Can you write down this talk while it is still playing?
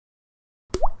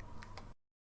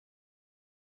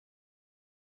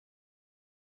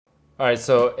Alright,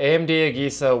 so AMD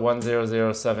AGESA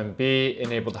 1007b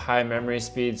enabled high memory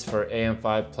speeds for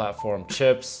AM5 platform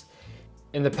chips.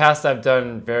 In the past, I've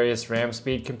done various RAM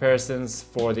speed comparisons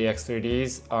for the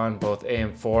X3Ds on both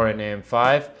AM4 and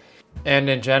AM5. And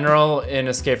in general, in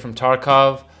Escape from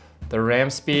Tarkov, the RAM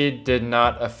speed did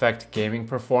not affect gaming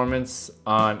performance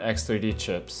on X3D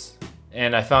chips.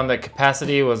 And I found that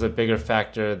capacity was a bigger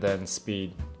factor than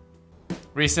speed.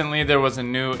 Recently, there was a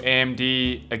new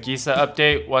AMD AGESA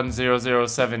update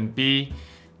 1007b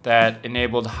that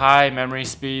enabled high memory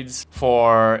speeds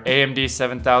for AMD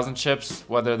 7000 chips,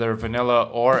 whether they're vanilla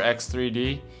or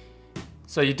X3D.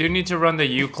 So you do need to run the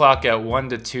U clock at 1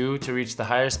 to 2 to reach the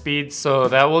higher speeds, so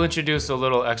that will introduce a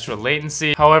little extra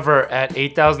latency. However, at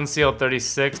 8000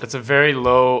 CL36, it's a very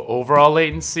low overall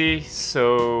latency,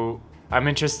 so I'm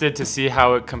interested to see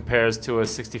how it compares to a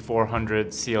 6400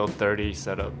 CL30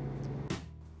 setup.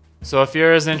 So if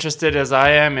you're as interested as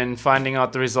I am in finding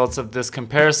out the results of this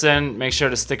comparison, make sure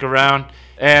to stick around.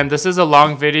 And this is a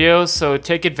long video, so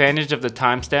take advantage of the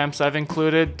timestamps I've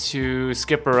included to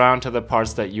skip around to the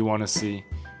parts that you want to see.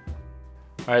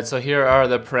 Alright, so here are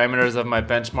the parameters of my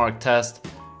benchmark test.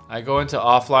 I go into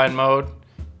offline mode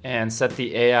and set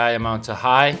the AI amount to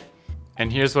high.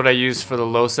 And here's what I use for the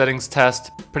low settings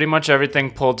test. Pretty much everything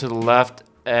pulled to the left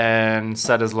and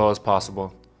set as low as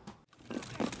possible.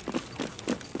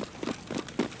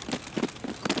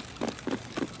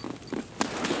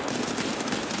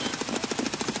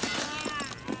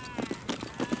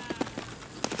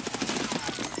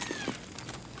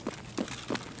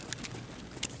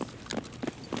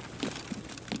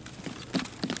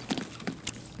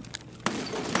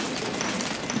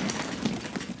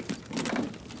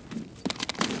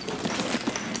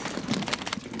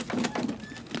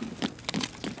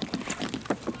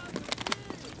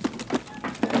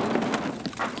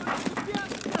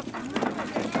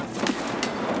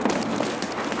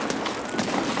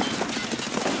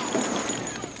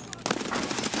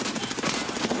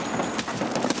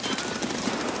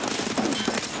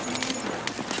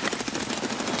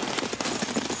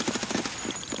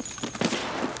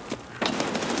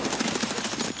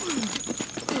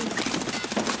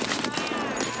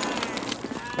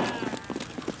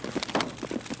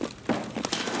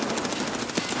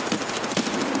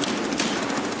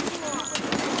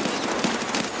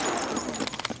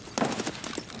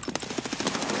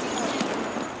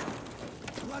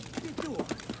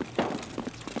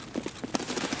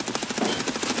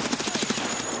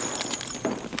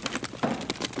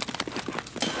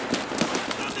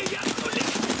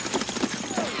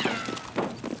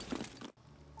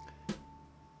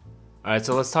 Alright,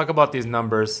 so let's talk about these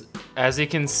numbers. As you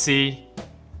can see,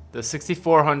 the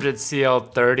 6400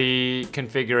 CL30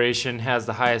 configuration has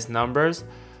the highest numbers,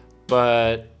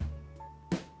 but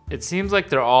it seems like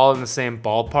they're all in the same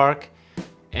ballpark,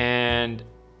 and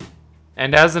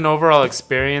as an overall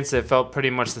experience, it felt pretty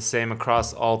much the same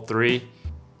across all three.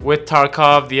 With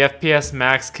Tarkov, the FPS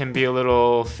max can be a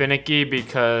little finicky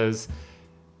because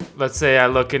let's say I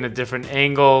look in a different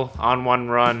angle on one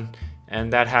run,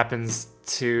 and that happens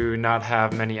to not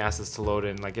have many assets to load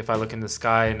in. Like if I look in the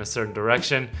sky in a certain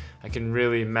direction, I can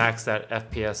really max that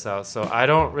FPS out. So I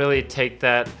don't really take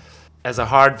that as a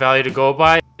hard value to go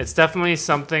by. It's definitely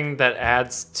something that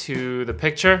adds to the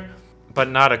picture, but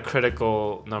not a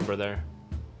critical number there.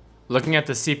 Looking at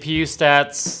the CPU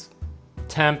stats,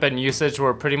 temp and usage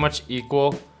were pretty much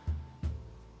equal,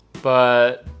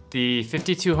 but the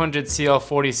 5200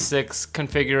 CL46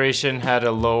 configuration had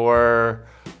a lower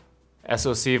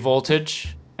SoC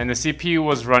voltage, and the CPU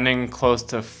was running close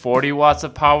to 40 watts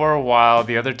of power, while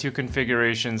the other two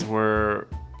configurations were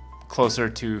closer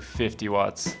to 50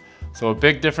 watts. So a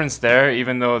big difference there,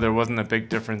 even though there wasn't a big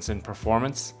difference in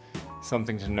performance.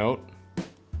 Something to note.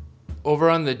 Over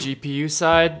on the GPU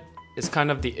side, it's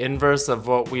kind of the inverse of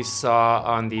what we saw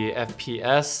on the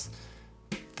FPS.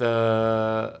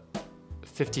 The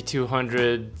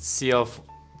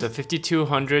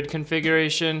 5200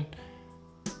 configuration.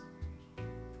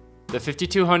 The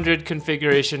 5200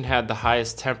 configuration had the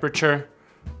highest temperature,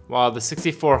 while the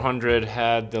 6400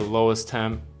 had the lowest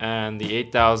temp, and the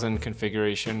 8000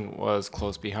 configuration was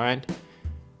close behind.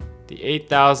 The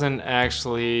 8000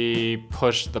 actually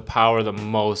pushed the power the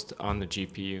most on the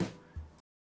GPU.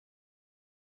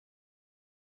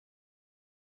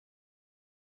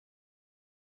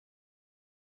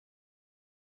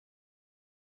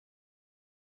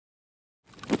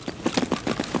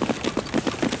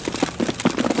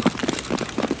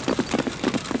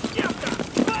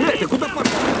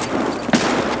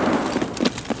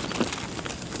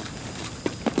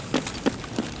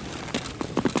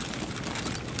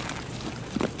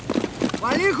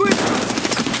 Вали хоть!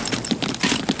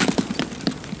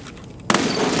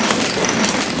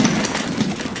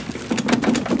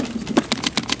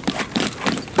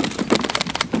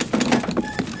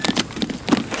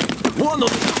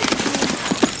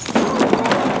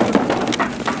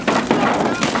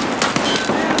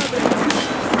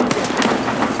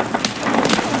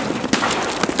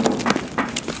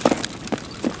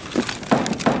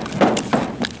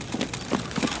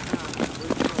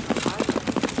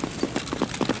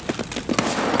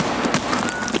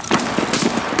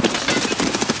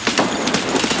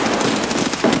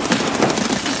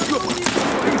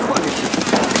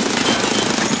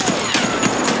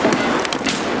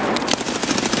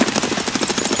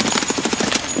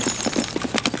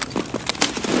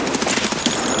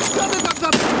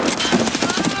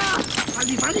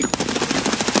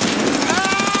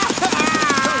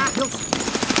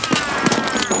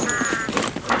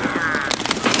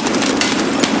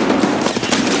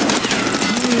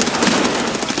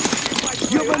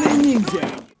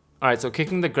 Alright, so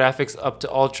kicking the graphics up to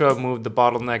ultra moved the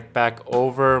bottleneck back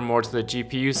over more to the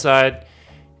GPU side,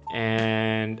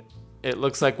 and it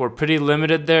looks like we're pretty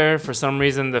limited there. For some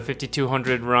reason the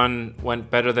 5200 run went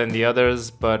better than the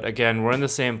others, but again, we're in the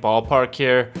same ballpark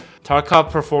here. Tarkov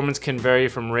performance can vary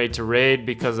from raid to raid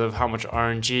because of how much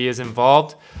RNG is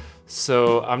involved,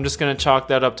 so I'm just going to chalk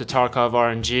that up to Tarkov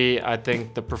RNG. I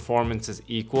think the performance is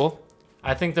equal.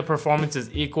 I think the performance is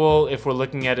equal if we're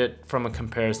looking at it from a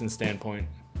comparison standpoint.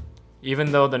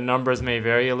 Even though the numbers may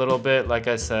vary a little bit, like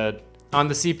I said. On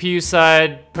the CPU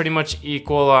side, pretty much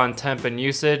equal on temp and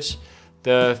usage.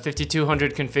 The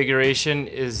 5200 configuration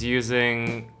is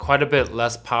using quite a bit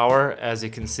less power, as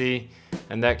you can see,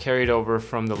 and that carried over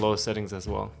from the low settings as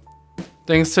well.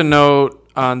 Things to note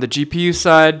on the GPU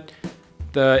side,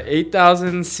 the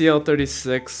 8000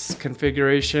 CL36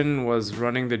 configuration was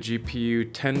running the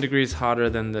GPU 10 degrees hotter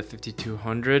than the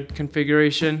 5200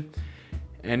 configuration,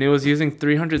 and it was using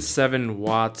 307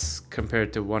 watts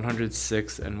compared to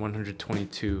 106 and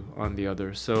 122 on the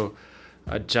other. So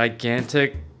a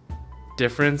gigantic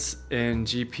difference in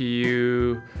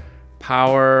GPU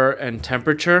power and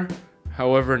temperature.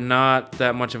 However, not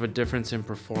that much of a difference in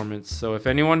performance. So if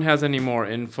anyone has any more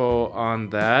info on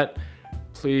that,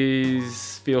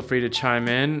 please feel free to chime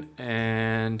in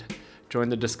and join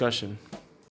the discussion.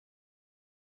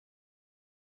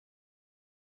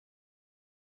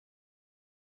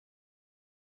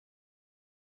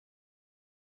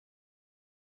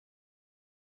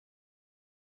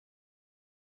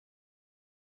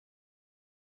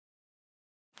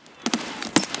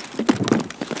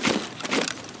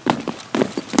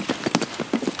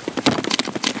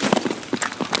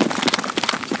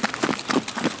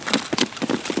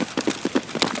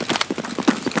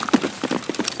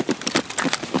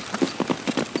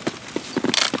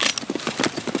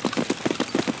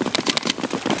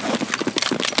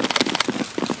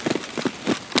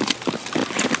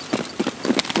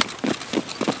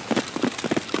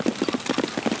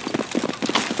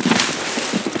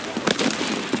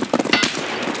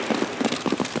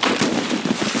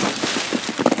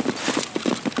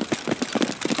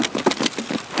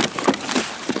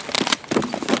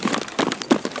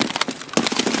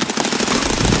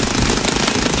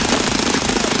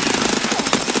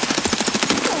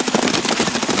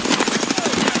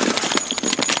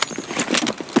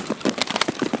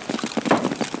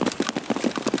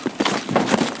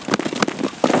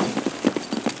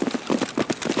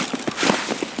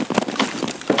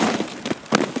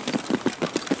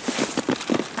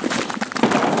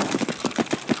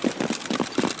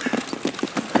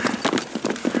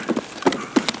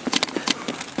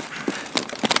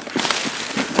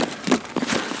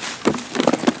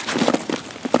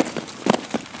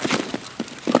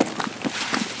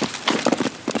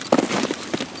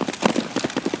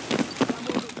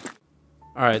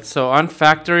 Alright, so on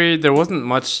factory, there wasn't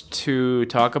much to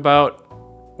talk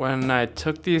about. When I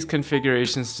took these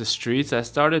configurations to streets, I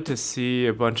started to see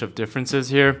a bunch of differences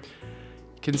here.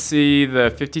 You can see the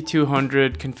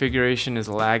 5200 configuration is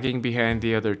lagging behind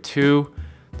the other two.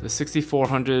 The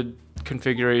 6400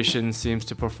 configuration seems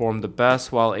to perform the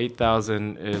best, while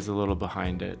 8000 is a little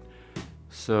behind it.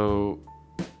 So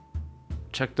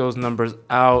check those numbers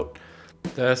out.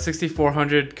 The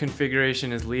 6400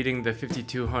 configuration is leading the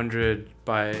 5200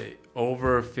 by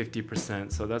over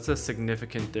 50%, so that's a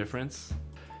significant difference.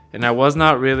 And I was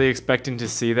not really expecting to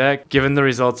see that, given the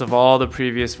results of all the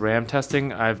previous RAM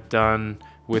testing I've done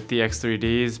with the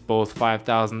X3Ds, both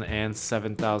 5000 and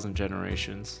 7000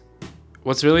 generations.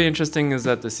 What's really interesting is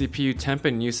that the CPU temp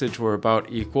and usage were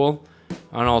about equal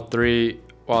on all three,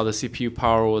 while the CPU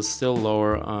power was still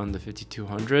lower on the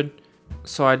 5200.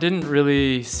 So I didn't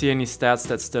really see any stats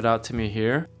that stood out to me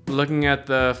here. Looking at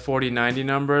the 4090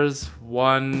 numbers,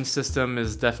 one system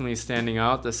is definitely standing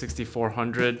out, the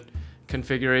 6400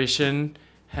 configuration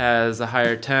has a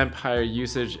higher temp, higher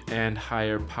usage, and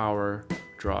higher power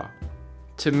draw.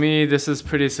 To me, this is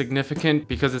pretty significant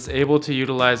because it's able to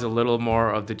utilize a little more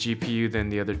of the GPU than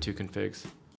the other two configs.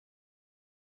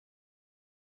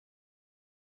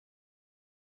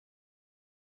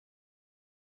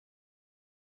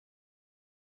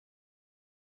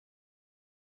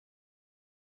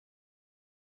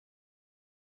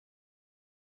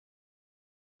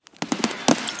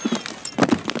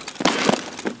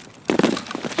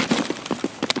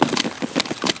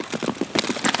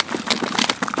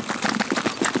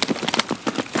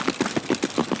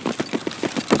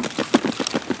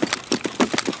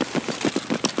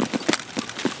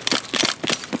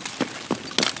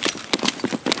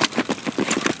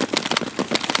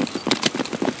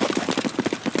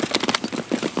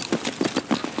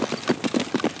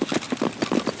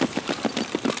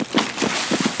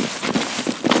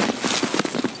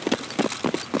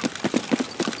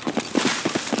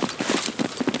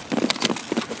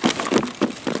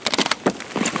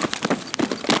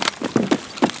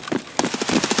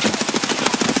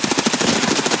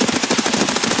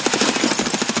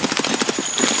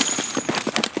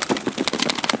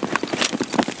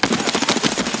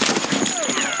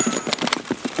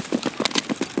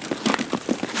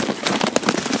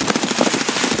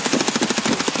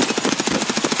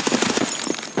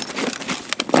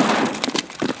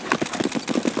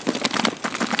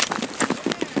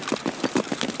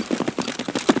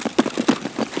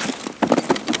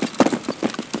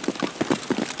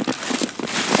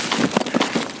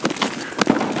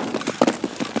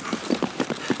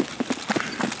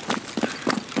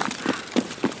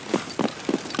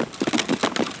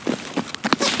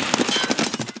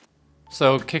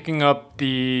 So kicking up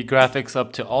the graphics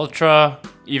up to ultra,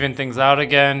 even things out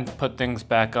again, put things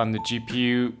back on the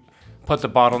GPU, put the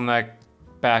bottleneck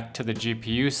back to the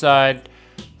GPU side.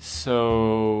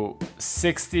 So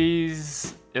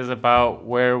 60s is about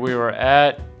where we were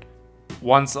at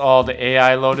once all the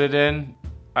AI loaded in.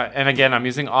 And again, I'm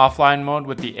using offline mode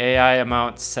with the AI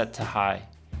amount set to high.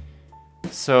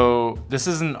 So this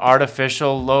is an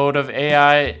artificial load of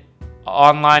AI.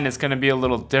 Online is going to be a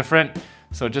little different.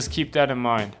 So just keep that in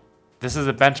mind. This is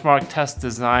a benchmark test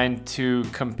designed to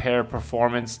compare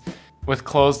performance with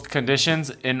closed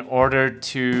conditions in order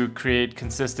to create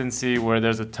consistency where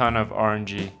there's a ton of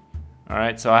RNG. All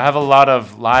right, so I have a lot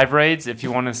of live raids if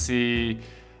you want to see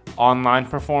online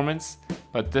performance,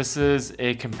 but this is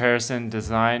a comparison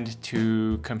designed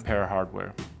to compare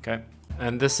hardware, okay?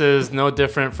 And this is no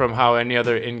different from how any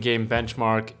other in-game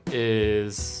benchmark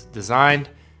is designed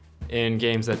in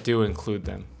games that do include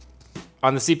them.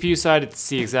 On the CPU side, it's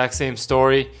the exact same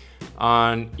story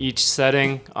on each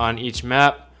setting, on each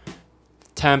map.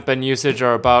 Temp and usage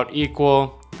are about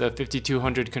equal. The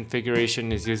 5200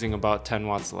 configuration is using about 10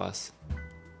 watts less.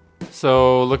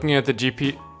 So looking at the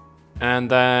GPU, and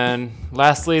then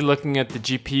lastly, looking at the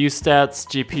GPU stats,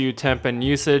 GPU temp and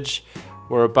usage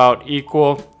were about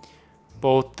equal.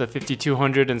 Both the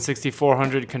 5200 and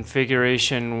 6400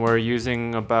 configuration were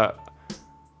using about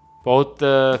Both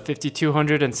the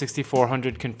 5200 and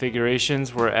 6400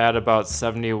 configurations were at about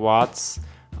 70 watts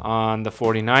on the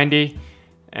 4090,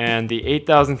 and the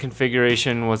 8000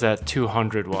 configuration was at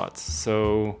 200 watts.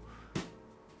 So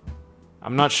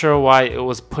I'm not sure why it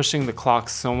was pushing the clock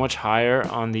so much higher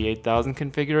on the 8000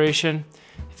 configuration.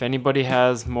 If anybody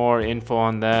has more info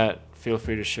on that, feel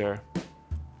free to share.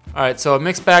 Alright, so a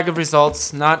mixed bag of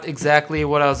results, not exactly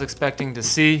what I was expecting to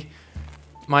see.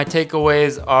 My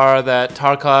takeaways are that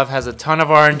Tarkov has a ton of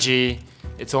RNG.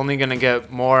 It's only going to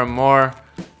get more and more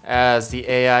as the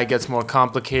AI gets more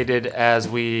complicated, as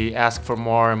we ask for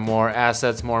more and more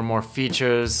assets, more and more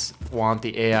features, want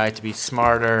the AI to be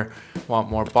smarter, want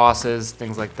more bosses,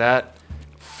 things like that.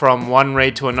 From one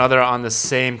raid to another on the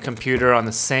same computer, on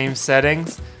the same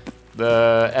settings,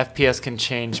 the FPS can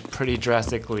change pretty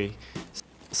drastically.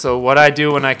 So what I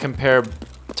do when I compare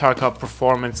Tarkov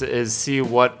performance is see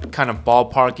what kind of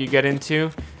ballpark you get into,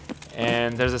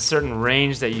 and there's a certain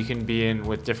range that you can be in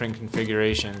with different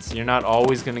configurations. You're not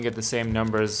always going to get the same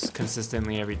numbers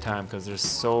consistently every time because there's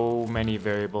so many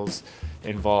variables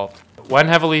involved. When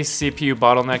heavily CPU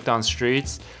bottlenecked on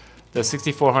streets, the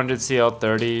 6400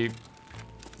 CL30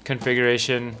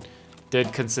 configuration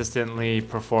did consistently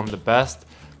perform the best,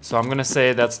 so I'm going to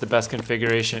say that's the best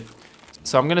configuration.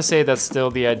 So I'm going to say that's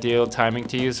still the ideal timing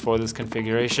to use for this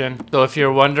configuration. So if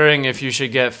you're wondering if you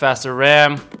should get faster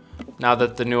RAM, now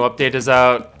that the new update is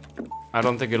out, I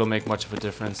don't think it'll make much of a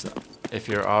difference if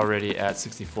you're already at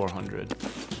 6400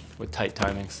 with tight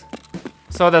timings.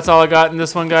 So that's all I got in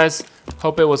this one, guys.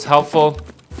 Hope it was helpful.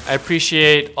 I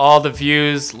appreciate all the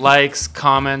views, likes,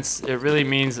 comments. It really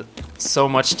means so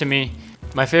much to me.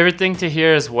 My favorite thing to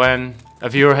hear is when a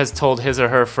viewer has told his or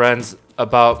her friends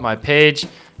about my page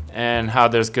and how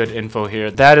there's good info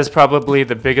here. That is probably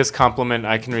the biggest compliment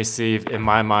I can receive in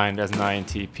my mind as an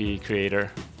INTP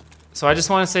creator. So I just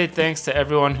want to say thanks to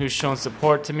everyone who's shown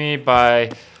support to me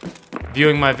by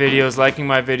viewing my videos, liking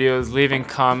my videos, leaving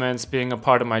comments, being a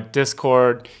part of my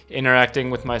Discord, interacting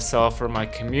with myself or my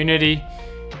community.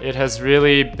 It has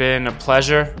really been a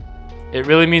pleasure. It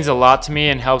really means a lot to me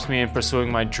and helps me in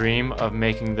pursuing my dream of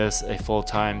making this a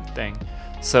full-time thing.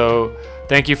 So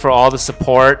thank you for all the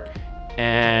support,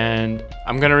 and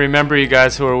I'm gonna remember you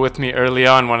guys who were with me early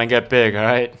on when I get big,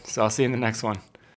 alright? So I'll see you in the next one.